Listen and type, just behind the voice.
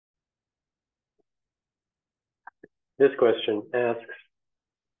This question asks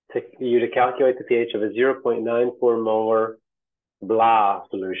you to calculate the pH of a 0.94 molar blah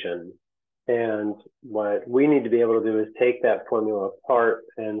solution. And what we need to be able to do is take that formula apart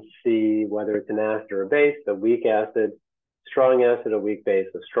and see whether it's an acid or a base, a weak acid, strong acid, a weak base,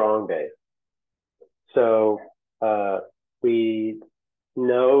 a strong base. So we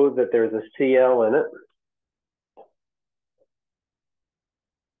know that there's a Cl in it,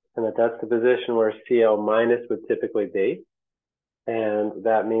 and that's the position where Cl minus would typically be. And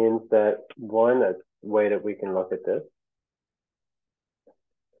that means that that's the way that we can look at this,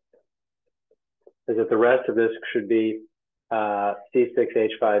 is that the rest of this should be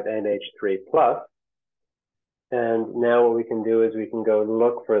C6H5NH3 plus. And now what we can do is we can go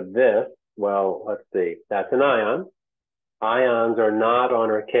look for this. Well, let's see, that's an ion. Ions are not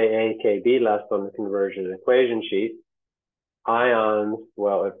on our Ka, Kb list on the conversion equation sheet. Ions,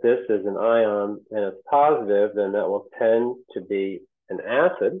 well, if this is an ion and it's positive, then that will tend to be an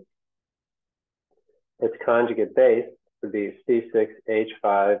acid. Its conjugate base would be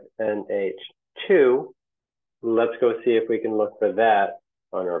C6H5NH2. Let's go see if we can look for that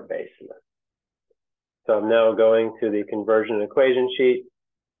on our base list. So I'm now going to the conversion equation sheet,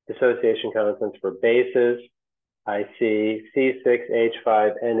 dissociation constants for bases. I see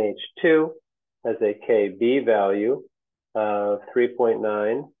C6H5NH2 has a Kb value of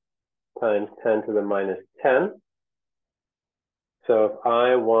 3.9 times 10 to the minus 10. So if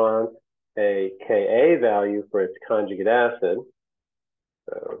I want a Ka value for its conjugate acid,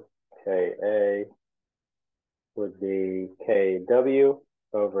 so Ka would be Kw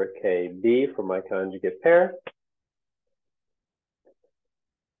over Kb for my conjugate pair.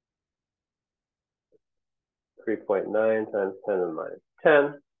 (3.9 times 10 to the minus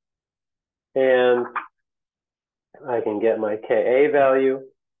 10). And I can get my Ka value.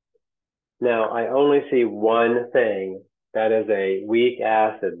 Now, I only see one thing. That is a weak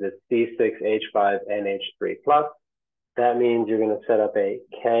acid, this C6H5NH3 plus. That means you're going to set up a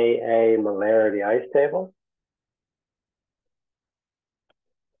Ka molarity ice table.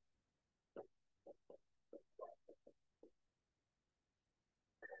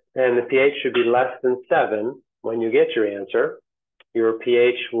 And the pH should be less than 7 when you get your answer. Your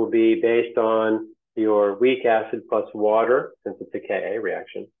pH will be based on your weak acid plus water, since it's a Ka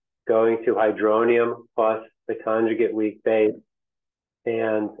reaction, going to hydronium plus the conjugate weak base,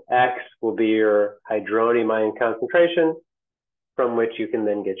 and X will be your hydronium ion concentration, from which you can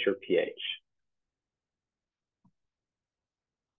then get your pH.